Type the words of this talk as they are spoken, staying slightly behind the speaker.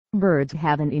Birds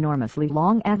have an enormously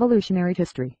long evolutionary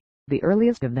history. The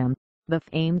earliest of them, the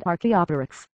famed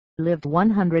Archaeopteryx, lived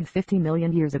 150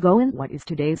 million years ago in what is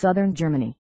today southern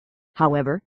Germany.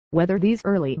 However, whether these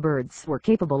early birds were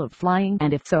capable of flying,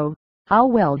 and if so, how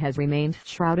well, has remained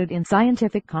shrouded in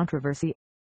scientific controversy.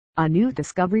 A new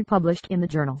discovery published in the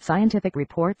journal Scientific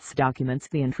Reports documents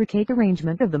the intricate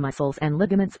arrangement of the muscles and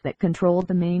ligaments that controlled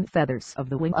the main feathers of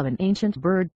the wing of an ancient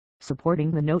bird, supporting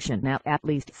the notion that at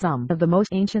least some of the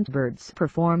most ancient birds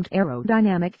performed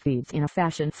aerodynamic feats in a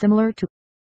fashion similar to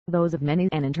those of many.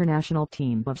 An international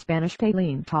team of Spanish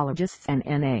paleontologists and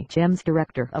NHM's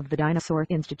director of the Dinosaur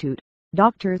Institute,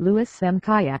 Dr. Luis M.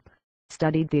 Chiappe,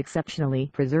 studied the exceptionally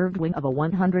preserved wing of a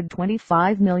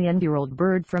 125-million-year-old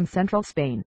bird from central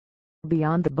Spain.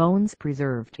 Beyond the bones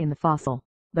preserved in the fossil,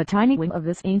 the tiny wing of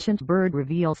this ancient bird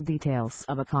reveals details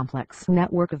of a complex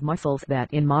network of muscles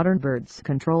that in modern birds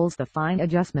controls the fine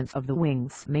adjustments of the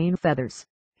wing's main feathers,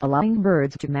 allowing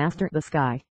birds to master the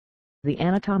sky. The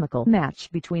anatomical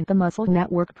match between the muscle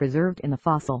network preserved in the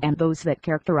fossil and those that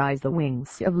characterize the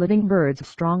wings of living birds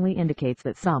strongly indicates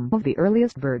that some of the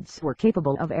earliest birds were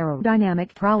capable of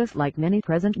aerodynamic prowess like many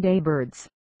present-day birds,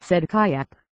 said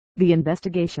Chiappe, the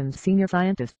investigation's senior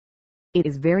scientist. It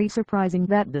is very surprising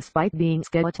that despite being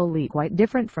skeletally quite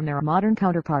different from their modern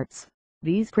counterparts,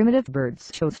 these primitive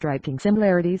birds show striking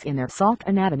similarities in their soft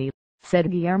anatomy,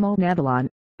 said Guillermo Nadalon,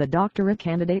 the doctorate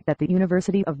candidate at the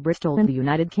University of Bristol in the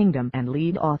United Kingdom and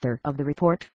lead author of the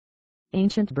report.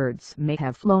 Ancient birds may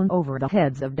have flown over the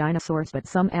heads of dinosaurs, but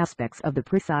some aspects of the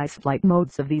precise flight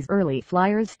modes of these early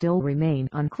flyers still remain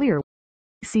unclear.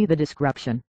 See the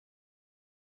description.